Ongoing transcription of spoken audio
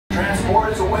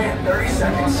Board's away in 30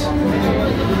 seconds.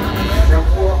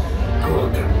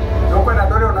 Good. No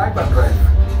operatorio on hyperdrive.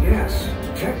 Yes.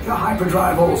 Check the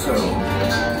hyperdrive also.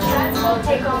 Trans will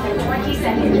take off in 20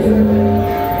 seconds.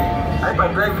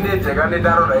 Hyperdrive need to get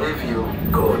down on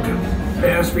the Good.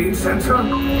 Airspeed sensor?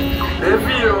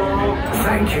 review.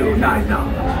 Thank you,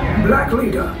 Nine-Num. Black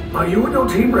Leader, are you and your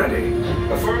team ready?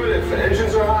 Affirmative. The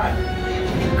engines are hot.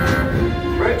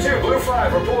 Red 2, Blue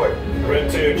 5, report. Red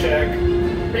 2, check.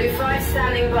 Blue 5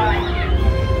 standing by.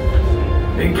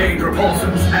 Engage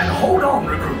repulsors and hold on,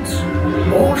 recruits.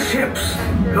 All ships,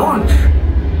 launch.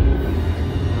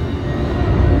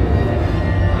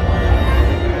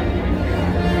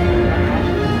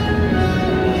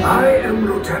 I am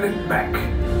Lieutenant Beck.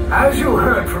 As you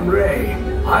heard from Ray,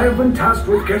 I have been tasked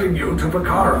with getting you to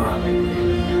Bakara.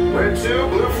 Red 2,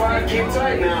 Blue 5, keep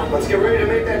tight now. Let's get ready to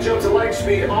make that jump to light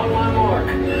speed on my mark.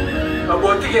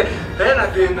 About to get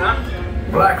anything, huh?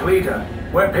 Black Leader,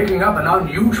 we're picking up an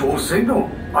unusual signal.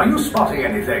 Are you spotting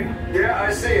anything? Yeah,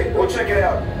 I see it. We'll check it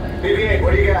out. BB-8,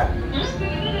 what do you got?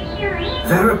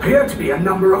 There appear to be a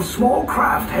number of small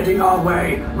craft heading our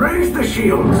way. Raise the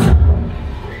shields.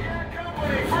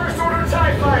 Company, first order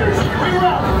TIE fighters.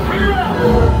 Reroute! Reroute!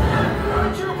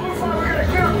 Red 2, Blue 5, we're gonna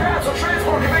clear a path so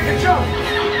transport can make a jump.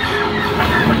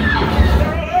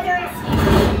 They're all over us!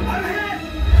 I'm hit!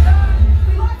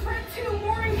 We lost Red 2,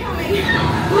 more incoming.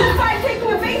 Blue 5 taking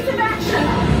evasive action.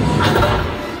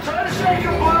 Try to shake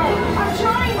him, Blue! I'm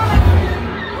trying, but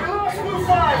We lost Blue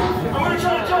 5! I'm gonna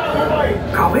try to tell everybody!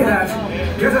 Copy that.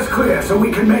 Get us clear so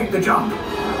we can make the jump. Be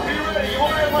ready, you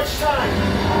won't have much time!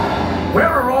 Where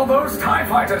are all those TIE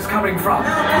fighters coming from?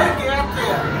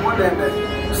 More than that.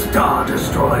 Star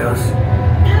Destroyers.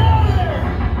 Get out of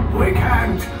there! We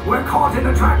can't. We're caught in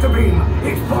a tractor beam.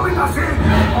 It's pulling us in.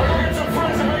 I'll go get some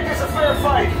friends and make this a fair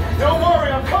fight. Don't worry,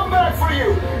 I'll come back for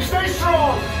you. Stay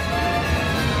strong.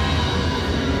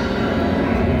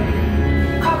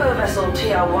 Cargo vessel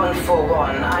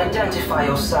TR-141, identify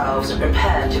yourselves and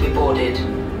prepare to be boarded.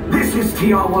 This is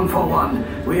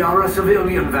TR-141. We are a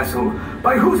civilian vessel.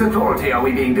 By whose authority are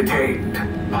we being detained?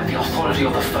 By the authority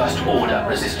of the First Order,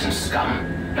 Resistance scum.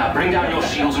 Now bring down your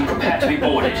shields and prepare to be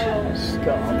boarded.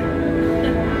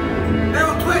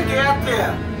 Little Twig, out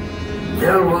there.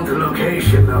 They'll want the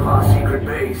location of our secret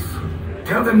base.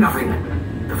 Tell them nothing.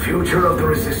 The future of the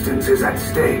Resistance is at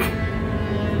stake.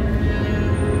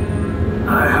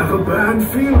 I have a bad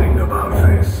feeling about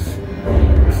this.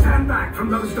 Stand back from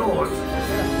those doors.